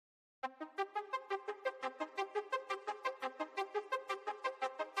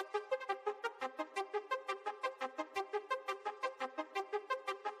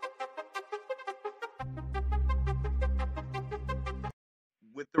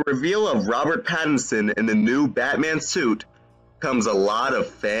the reveal of Robert Pattinson in the new Batman suit comes a lot of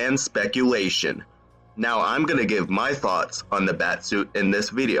fan speculation. Now, I'm going to give my thoughts on the Batsuit in this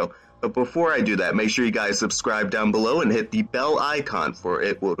video, but before I do that, make sure you guys subscribe down below and hit the bell icon, for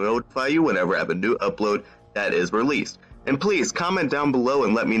it will notify you whenever I have a new upload that is released. And please comment down below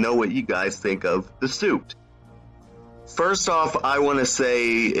and let me know what you guys think of the suit. First off, I want to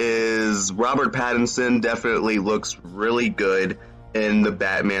say is Robert Pattinson definitely looks really good in the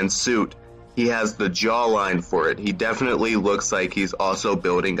Batman suit. He has the jawline for it. He definitely looks like he's also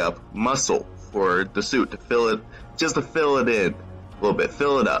building up muscle for the suit to fill it, just to fill it in a little bit,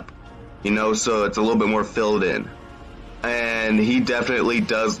 fill it up, you know, so it's a little bit more filled in. And he definitely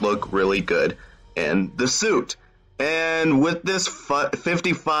does look really good in the suit. And with this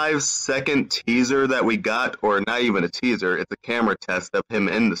 55-second teaser that we got, or not even a teaser, it's a camera test of him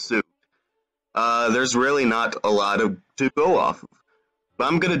in the suit, there's really not a lot to go off of. But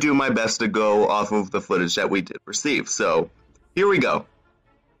I'm going to do my best to go off of the footage that we did receive. So, here we go.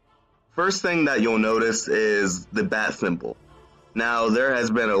 First thing that you'll notice is the bat symbol. Now, there has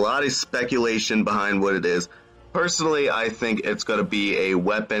been a lot of speculation behind what it is. Personally, I think it's going to be a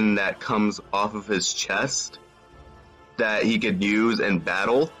weapon that comes off of his chest that he could use in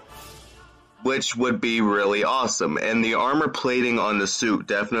battle, which would be really awesome. And the armor plating on the suit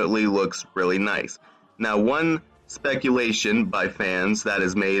definitely looks really nice. Now, one speculation by fans that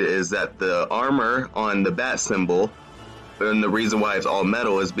is made is that the armor on the bat symbol, and the reason why it's all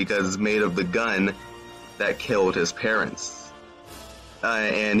metal, is because it's made of the gun that killed his parents.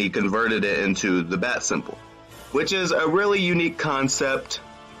 And he converted it into the bat symbol, which is a really unique concept.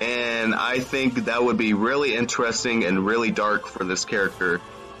 And I think that would be really interesting and really dark for this character,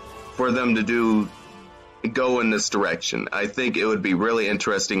 for them to go in this direction. I think it would be really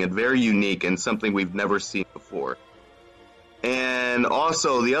interesting and very unique and something we've never seen before. And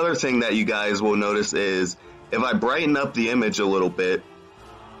also, the other thing that you guys will notice is, if I brighten up the image a little bit,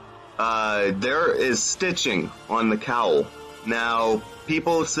 there is stitching on the cowl. Now,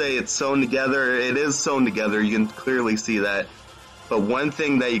 people say it's sewn together. It is sewn together. You can clearly see that. But one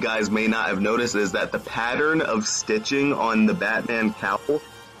thing that you guys may not have noticed is that the pattern of stitching on the Batman cowl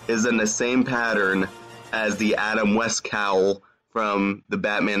is in the same pattern as the Adam West cowl from the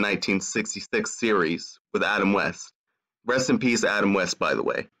Batman 1966 series with Adam West. Rest in peace, Adam West, by the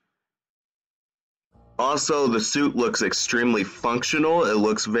way. Also, the suit looks extremely functional. It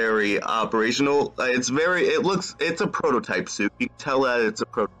looks very operational. It's a prototype suit. You can tell that it's a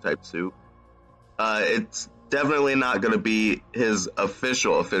prototype suit. It's definitely not going to be his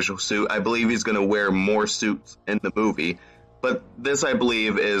official suit. I believe he's going to wear more suits in the movie, but this, I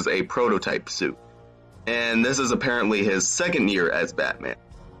believe, is a prototype suit. And this is apparently his second year as Batman.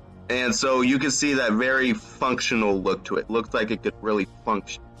 And so you can see that very functional look to it. Looks like it could really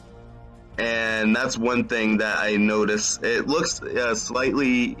function. And that's one thing that I noticed. It looks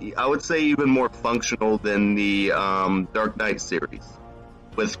slightly, I would say, even more functional than the Dark Knight series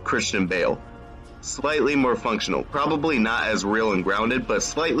with Christian Bale. Slightly more functional. Probably not as real and grounded, but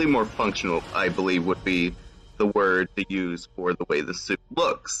slightly more functional, I believe, would be the word to use for the way the suit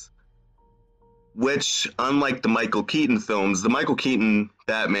looks. Which, unlike the Michael Keaton films, the Michael Keaton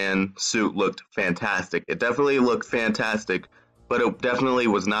Batman suit looked fantastic. It definitely looked fantastic, but it definitely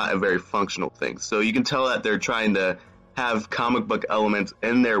was not a very functional thing. So you can tell that they're trying to have comic book elements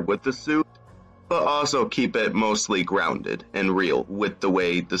in there with the suit, but also keep it mostly grounded and real with the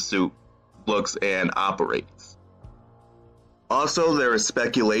way the suit looks and operates. Also, there is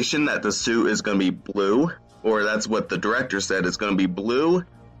speculation that the suit is going to be blue, or that's what the director said, it's going to be blue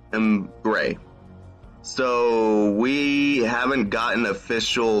and gray. So we haven't gotten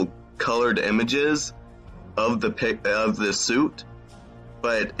official colored images of the suit,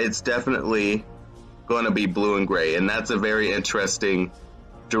 but it's definitely going to be blue and gray, and that's a very interesting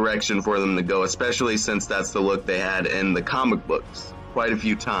direction for them to go, especially since that's the look they had in the comic books quite a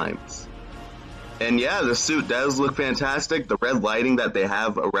few times. And yeah, the suit does look fantastic. The red lighting that they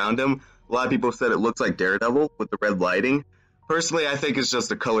have around him, a lot of people said it looks like Daredevil with the red lighting. Personally, I think it's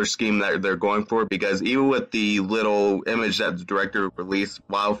just a color scheme that they're going for, because even with the little image that the director released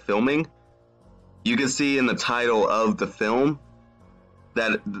while filming, you can see in the title of the film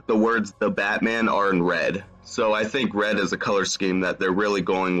that the words "The Batman" are in red. So I think red is a color scheme that they're really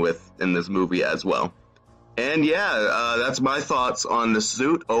going with in this movie as well. And yeah, that's my thoughts on the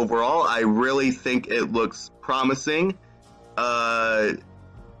suit overall. I really think it looks promising. The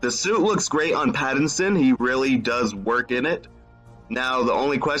suit looks great on Pattinson. He really does work in it. Now, the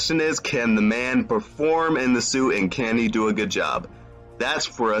only question is, can the man perform in the suit, and can he do a good job? That's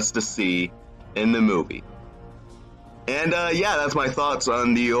for us to see in the movie. And yeah, that's my thoughts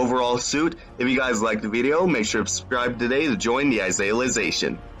on the overall suit. If you guys liked the video, make sure to subscribe today to join the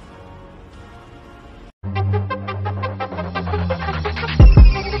Isaiahization.